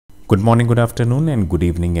Good morning, good afternoon and good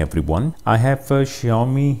evening everyone. I have a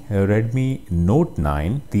Xiaomi Redmi Note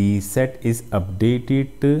 9. The set is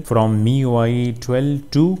updated from MIUI 12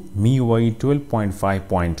 to MIUI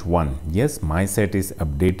 12.5.1. Yes, my set is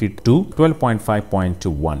updated to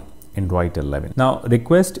 12.5.1. Android 11. Now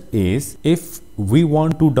request is, if we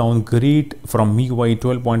want to downgrade from MIUI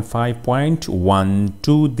 12.5.1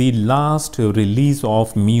 to the last release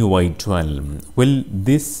of MIUI 12, will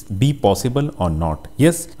this be possible or not?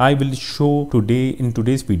 Yes, I will show today in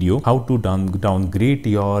today's video how to downgrade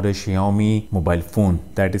your Xiaomi mobile phone,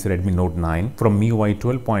 that is Redmi Note 9, from MIUI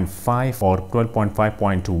 12.5 or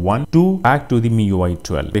 12.5.1 to back to the MIUI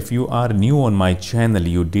 12. If you are new on my channel,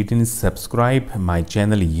 you didn't subscribe my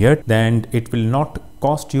channel yet, then it will not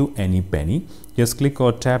cost you any penny. Just click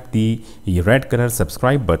or tap the red color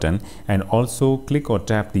subscribe button and also click or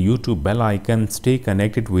tap the YouTube bell icon. Stay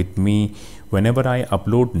connected with me. Whenever I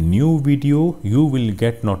upload new video, you will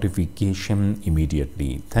get notification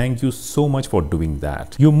immediately. Thank you so much for doing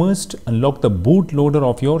that. You must unlock the bootloader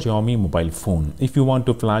of your Xiaomi mobile phone. If you want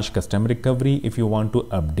to flash custom recovery, if you want to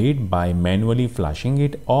update by manually flashing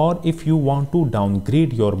it, or if you want to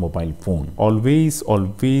downgrade your mobile phone. Always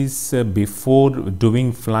before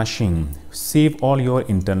doing flashing, save all your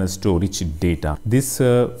internal storage data. This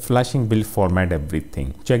flashing will format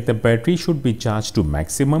everything. Check the battery should be charged to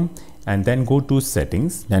maximum, and then go to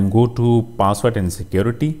settings, then go to password and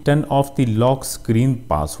security, turn off the lock screen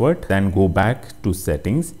password, then go back to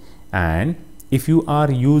settings, and if you are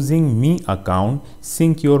using Mi account,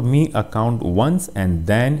 sync your Mi account once and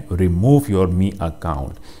then remove your Mi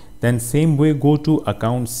account. Then same way, go to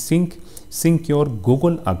account sync your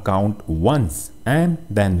Google account once and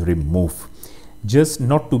then remove, just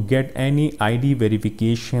not to get any ID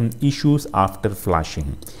verification issues after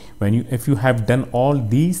flashing. If you have done all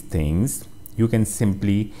these things, you can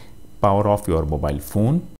simply power off your mobile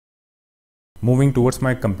phone. Moving towards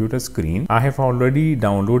my computer screen, I have already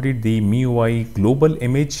downloaded the MIUI global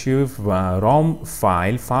image ROM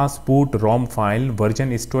file. Fastboot ROM file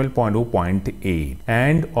version is 12.0.8,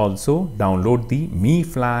 and also download the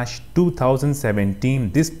MiFlash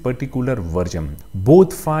 2017, this particular version.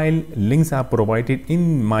 Both file links are provided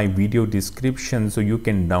in my video description, so you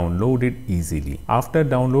can download it easily. After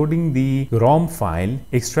downloading the ROM file,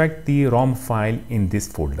 extract the ROM file in this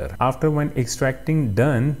folder. After when extracting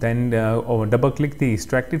done, then double click the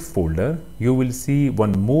extracted folder. You will see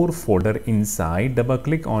one more folder inside. Double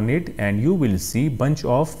click on it and you will see bunch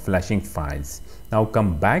of flashing files. Now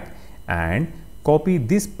come back and copy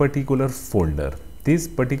this particular folder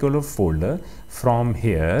from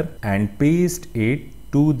here and paste it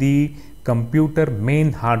to the computer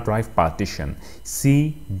main hard drive partition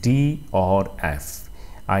C, D or F.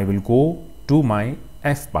 I will go to my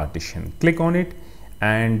F partition. Click on it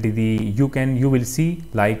and you will see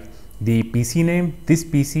like the PC name, this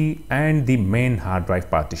PC and the main hard drive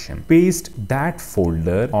partition. Paste that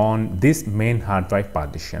folder on this main hard drive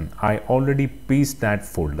partition. I already pasted that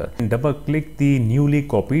folder. And double click the newly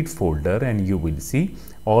copied folder and you will see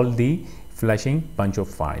all the flashing bunch of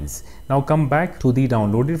files. Now come back to the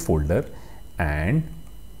downloaded folder and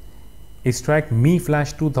extract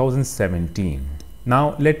MiFlash 2017.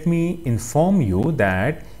 Now let me inform you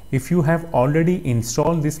that if you have already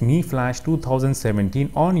installed this MiFlash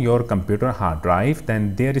 2017 on your computer hard drive,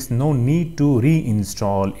 then there is no need to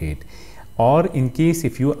reinstall it. Or in case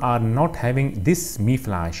if you are not having this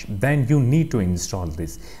MiFlash, then you need to install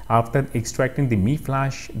this. After extracting the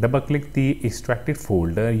MiFlash, double click the extracted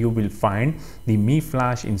folder, you will find the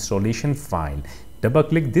MiFlash installation file. Double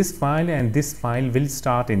click this file and this file will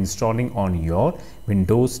start installing on your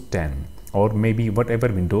Windows 10 or maybe whatever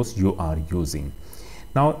Windows you are using.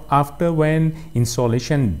 Now after when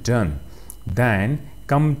installation done, then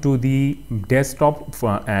come to the desktop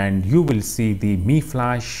and you will see the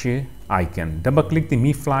MiFlash icon. Double click the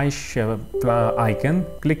MiFlash icon,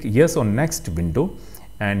 click yes on next window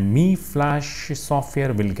and MiFlash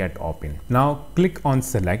software will get open. Now click on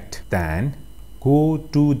select, then go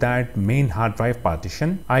to that main hard drive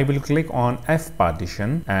partition. I will click on F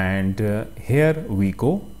partition and here we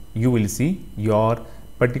go. You will see your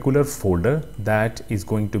particular folder that is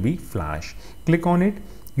going to be flash. Click on it.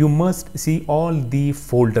 You must see all the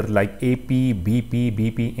folder like AP, BP,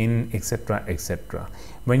 BPin, etc. etc.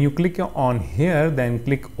 When you click on here, then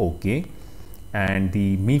click OK and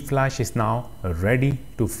the MiFlash is now ready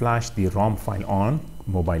to flash the ROM file on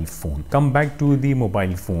mobile phone. Come back to the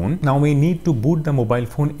mobile phone. Now we need to boot the mobile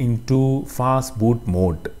phone into fast boot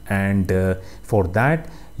mode, and for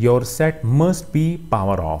that your set must be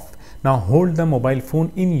power off. Now hold the mobile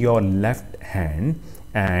phone in your left hand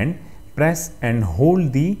and press and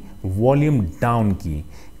hold the volume down key.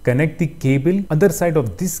 connect the cable. Other side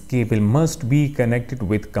of this cable must be connected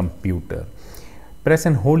with computer. Press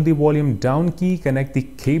and hold the volume down key, connect the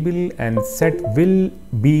cable, and set will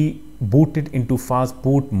be booted into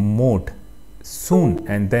Fastboot mode soon,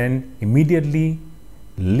 and then immediately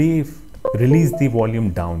release the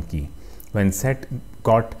volume down key when set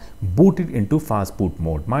got booted into Fastboot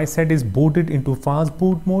mode. My set is booted into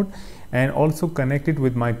Fastboot mode and also connected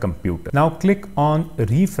with my computer. Now click on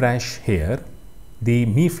refresh here. The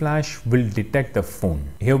MiFlash will detect the phone.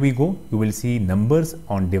 Here we go. You will see numbers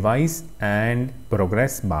on device and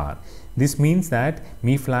progress bar. This means that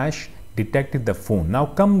MiFlash detected the phone. Now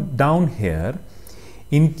come down here.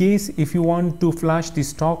 In case if you want to flash the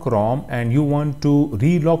stock ROM and you want to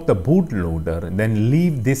relock the bootloader, then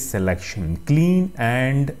leave this selection, clean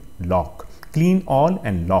and lock, clean all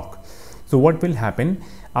and lock. So what will happen?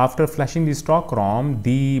 After flashing the stock ROM,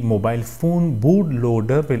 the mobile phone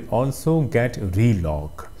bootloader will also get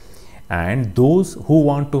relock. And those who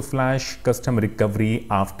want to flash custom recovery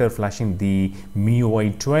after flashing the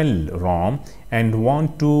Miui 12 ROM and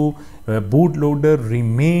want to bootloader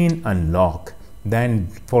remain unlocked, then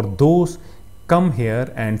for those, come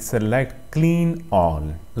here and select clean all.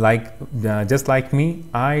 Just like me,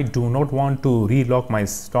 I do not want to relock my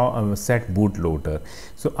set bootloader,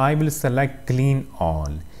 so I will select clean all,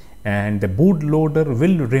 and the bootloader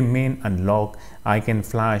will remain unlocked. I can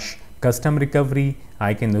flash custom recovery,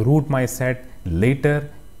 I can root my set later,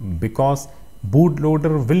 because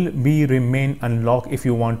bootloader will be remain unlocked if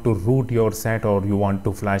you want to root your set or you want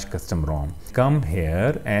to flash custom ROM. Come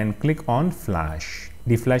here and click on flash.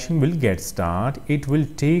 The flashing will get start. It will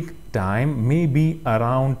take time, maybe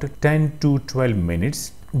around 10 to 12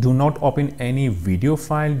 minutes. Do not open any video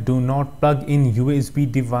file. Do not plug in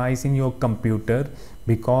USB device in your computer,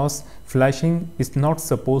 because flashing is not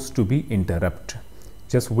supposed to be interrupt.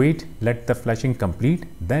 Just wait, let the flashing complete,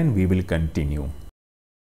 then we will continue.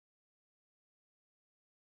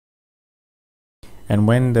 And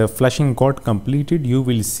when the flashing got completed, you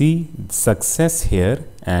will see success here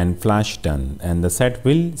and flash done, and the set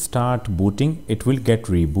will start booting. It will get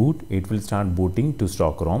reboot. It will start booting to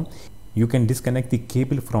stock ROM. You can disconnect the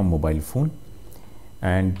cable from mobile phone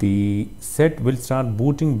and the set will start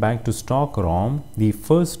booting back to stock ROM. The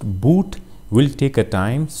first boot will take a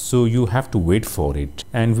time, so you have to wait for it.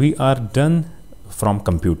 And we are done from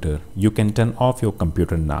computer. You can turn off your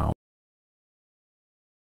computer now.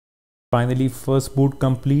 Finally, first boot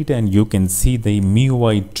complete, and you can see the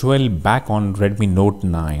Miui 12 back on Redmi Note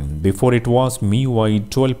 9. Before it was Miui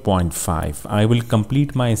 12.5. I will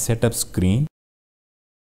complete my setup screen.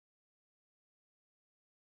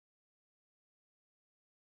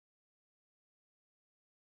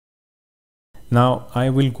 Now I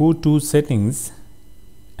will go to settings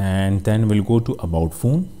and then we'll go to about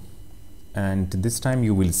phone, and this time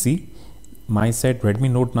you will see my set Redmi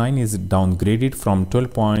Note 9 is downgraded from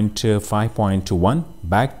 12.5.1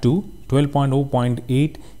 back to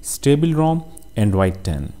 12.0.8 stable ROM Android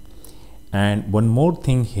 10. And one more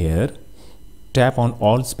thing here, tap on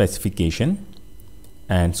all specification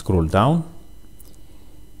and scroll down.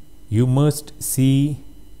 You must see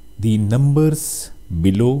the numbers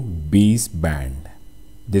below base band,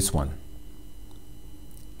 this one,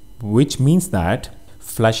 which means that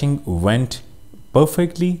flashing went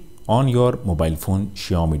perfectly on your mobile phone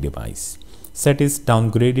Xiaomi device. Set is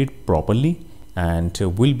downgraded properly and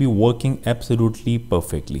will be working absolutely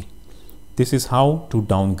perfectly. This is how to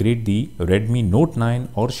downgrade the Redmi Note 9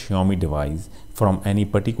 or Xiaomi device from any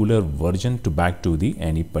particular version to back to the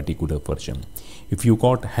any particular version. If you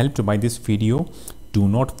got helped by this video, do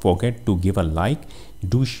not forget to give a like,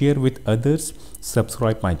 do share with others,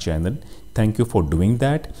 subscribe my channel. Thank you for doing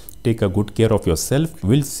that. Take a good care of yourself.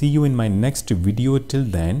 We'll see you in my next video. Till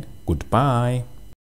then, goodbye.